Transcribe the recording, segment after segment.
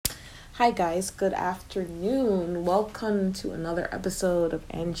Hi guys, good afternoon. Welcome to another episode of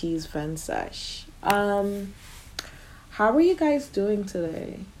Angie's Vent Sesh. How are you guys doing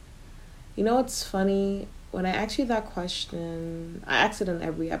today? You know what's funny? When I ask you that question, I ask it in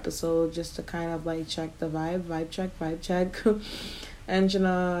every episode just to kind of like check the vibe check.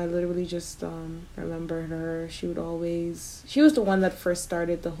 Angela, I literally just remembered her. She was the one that first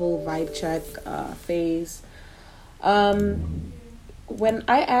started the whole vibe check phase. When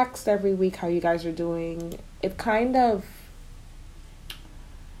I asked every week how you guys are doing, it kind of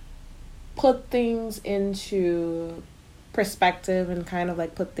put things into perspective and kind of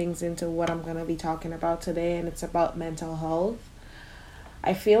like put things into what I'm going to be talking about today, and it's about mental health.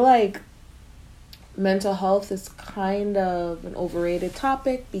 I feel like mental health is kind of an overrated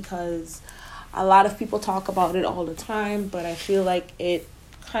topic because a lot of people talk about it all the time, but I feel like it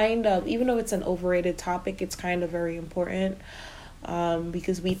kind of, even though it's an overrated topic, it's kind of very important.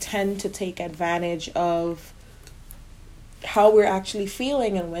 Because we tend to take advantage of how we're actually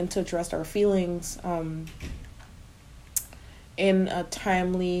feeling and when to address our feelings in a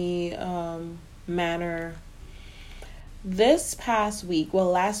timely manner. Last week,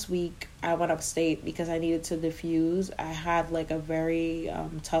 I went upstate because I needed to diffuse. I had like a very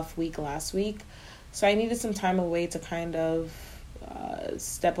tough week last week, so I needed some time away to kind of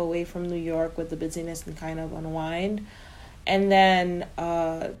step away from New York with the busyness and kind of unwind. And then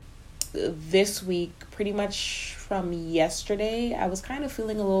this week, pretty much from yesterday, I was kind of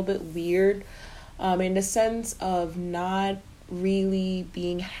feeling a little bit weird in the sense of not really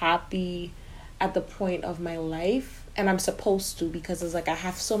being happy at the point of my life. And I'm supposed to, because it's like I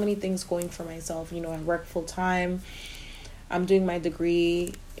have so many things going for myself. You know, I work full time. I'm doing my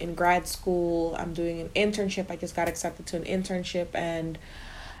degree in grad school. I'm doing an internship. I just got accepted to an internship, and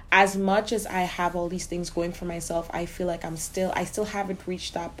as much as I have all these things going for myself, I feel like I still haven't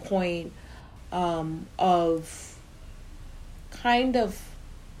reached that point of kind of,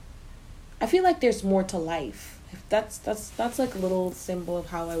 I feel like there's more to life. That's like a little symbol of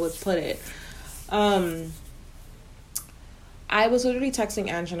how I would put it. I was literally texting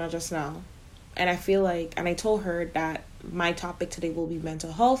Angela just now, and I told her that my topic today will be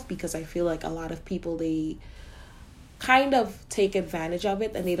mental health, because I feel like a lot of people, they kind of take advantage of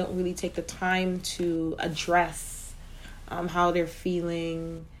it and they don't really take the time to address how they're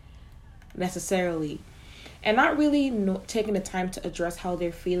feeling necessarily, and not really taking the time to address how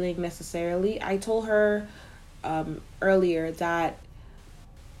they're feeling necessarily. I told her earlier that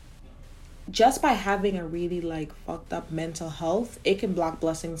just by having a really like fucked up mental health, it can block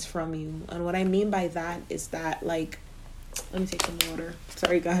blessings from you. And what I mean by that is that, like, let me take some water,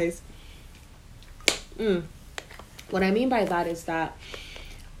 sorry guys. What I mean by that is that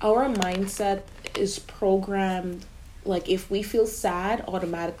our mindset is programmed, like, if we feel sad,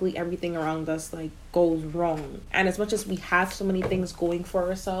 automatically everything around us, like, goes wrong. And as much as we have so many things going for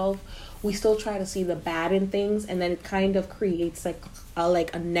ourselves, we still try to see the bad in things, and then it kind of creates, like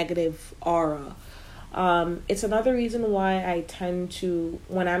a negative aura. It's another reason why I tend to,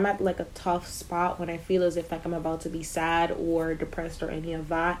 when I'm at, like, a tough spot, when I feel as if, like, I'm about to be sad or depressed or any of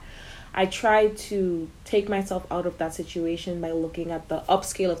that, I try to take myself out of that situation by looking at the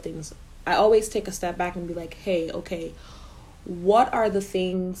upscale of things. I always take a step back and be like, hey, okay, what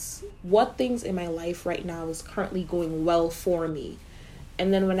things in my life right now is currently going well for me?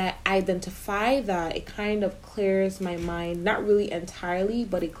 And then when I identify that, it kind of clears my mind, not really entirely,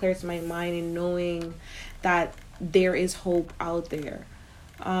 but it clears my mind in knowing that there is hope out there.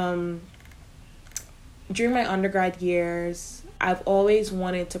 During my undergrad years, I've always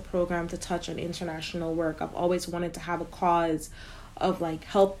wanted to program to touch on international work. I've always wanted to have a cause of, like,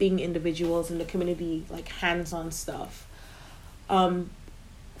 helping individuals in the community, like, hands-on stuff.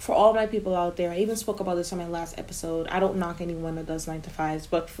 For all my people out there, I even spoke about this on my last episode. I don't knock anyone that does 9 to 5s,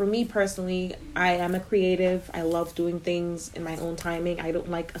 but for me personally, I am a creative. I love doing things in my own timing. I don't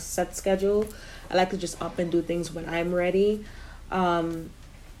like a set schedule. I like to just up and do things when I'm ready.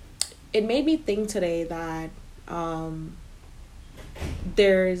 It made me think today that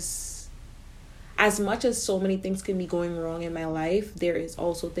there's, as much as so many things can be going wrong in my life, there is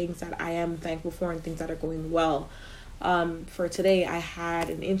also things that I am thankful for and things that are going well. For today, I had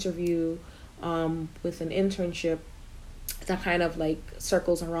an interview with an internship that kind of like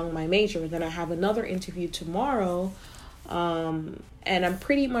circles around my major. Then I have another interview tomorrow, and I'm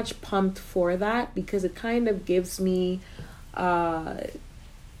pretty much pumped for that because it kind of gives me a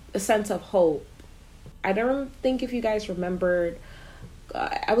sense of hope. I don't think if you guys remembered,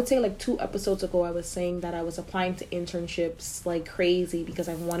 I would say like 2 episodes ago, I was saying that I was applying to internships like crazy because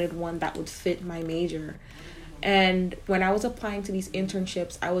I wanted one that would fit my major. And when I was applying to these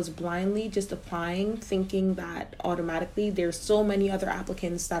internships, I was blindly just applying, thinking that automatically there's so many other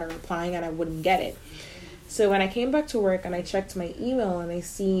applicants that are applying and I wouldn't get it. So when I came back to work and I checked my email and I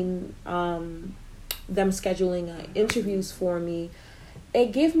seen them scheduling interviews for me,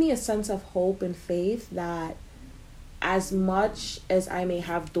 it gave me a sense of hope and faith that as much as I may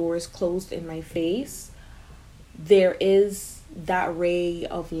have doors closed in my face, there is that ray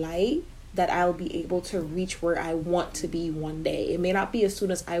of light that I'll be able to reach where I want to be one day. It may not be as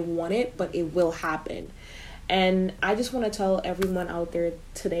soon as I want it, but it will happen. And I just want to tell everyone out there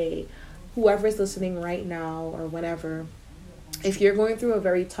today, whoever's listening right now or whenever, if you're going through a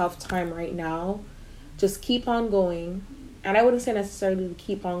very tough time right now, just keep on going. And I wouldn't say necessarily to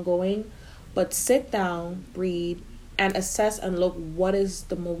keep on going, but sit down, breathe, and assess and look what is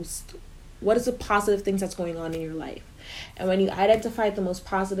the positive things that's going on in your life. And when you identify the most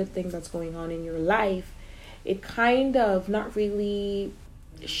positive things that's going on in your life, it kind of not really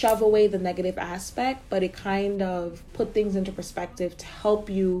shove away the negative aspect, but it kind of put things into perspective to help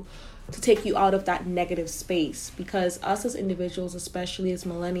you, to take you out of that negative space. Because us as individuals, especially as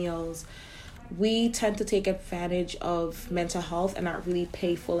millennials, we tend to take advantage of mental health and not really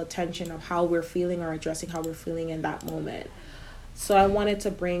pay full attention of how we're feeling or addressing how we're feeling in that moment. So I wanted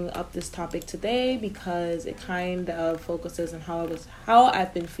to bring up this topic today because it kind of focuses on how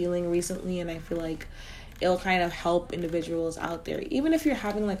I've been feeling recently, and I feel like it'll kind of help individuals out there. Even if you're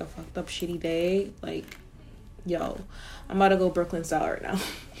having like a fucked up shitty day, like, yo, I'm about to go Brooklyn style right now.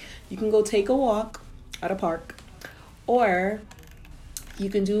 You can go take a walk at a park, or you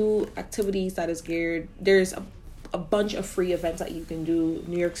can do activities that is geared. There's a bunch of free events that you can do.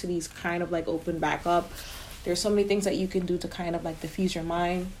 New York City's kind of like open back up. There's so many things that you can do to kind of like diffuse your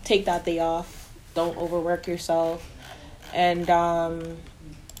mind. Take that day off. Don't overwork yourself. And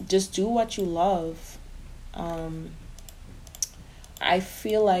just do what you love. I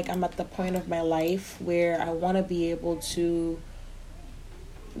feel like I'm at the point of my life where I want to be able to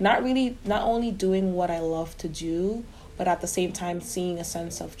not only doing what I love to do, but at the same time seeing a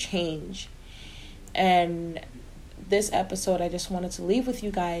sense of change. And this episode, I just wanted to leave with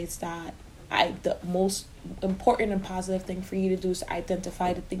you guys that the most important and positive thing for you to do is to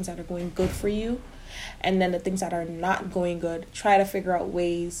identify the things that are going good for you, and then the things that are not going good, try to figure out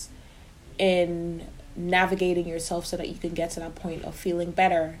ways in navigating yourself so that you can get to that point of feeling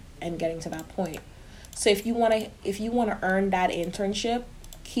better and getting to that point. So if you want to earn that internship,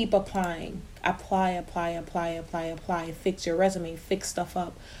 keep applying. Apply. Fix your resume, fix stuff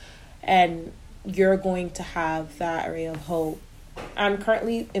up, and you're going to have that ray of hope. I'm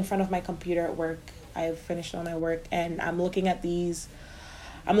currently in front of my computer at work. I've finished all my work, and I'm looking at the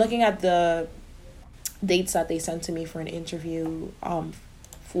dates that they sent to me for an interview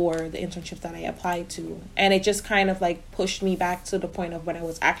for the internship that I applied to. And it just kind of like pushed me back to the point of when I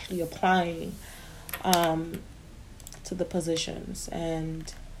was actually applying to the positions.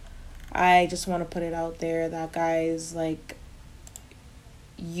 And I just want to put it out there that, guys, like,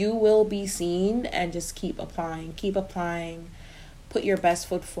 you will be seen, and just keep applying, put your best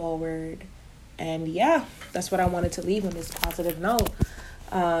foot forward. And yeah, that's what I wanted to leave on this positive note.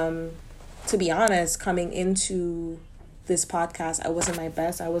 To be honest, coming into this podcast, I wasn't my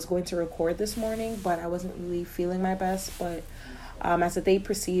best. I was going to record this morning, but I wasn't really feeling my best. But as the day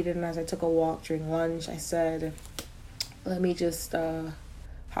proceeded and as I took a walk during lunch, I said, let me just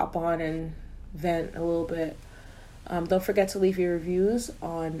hop on and vent a little bit. Don't forget to leave your reviews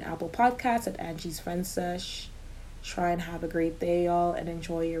on Apple Podcasts at Angie's Friend Sesh. Try and have a great day, y'all, and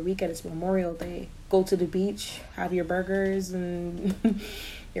enjoy your weekend. It's Memorial Day. Go to the beach, have your burgers and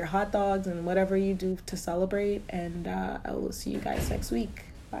your hot dogs and whatever you do to celebrate. And I will see you guys next week.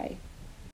 Bye.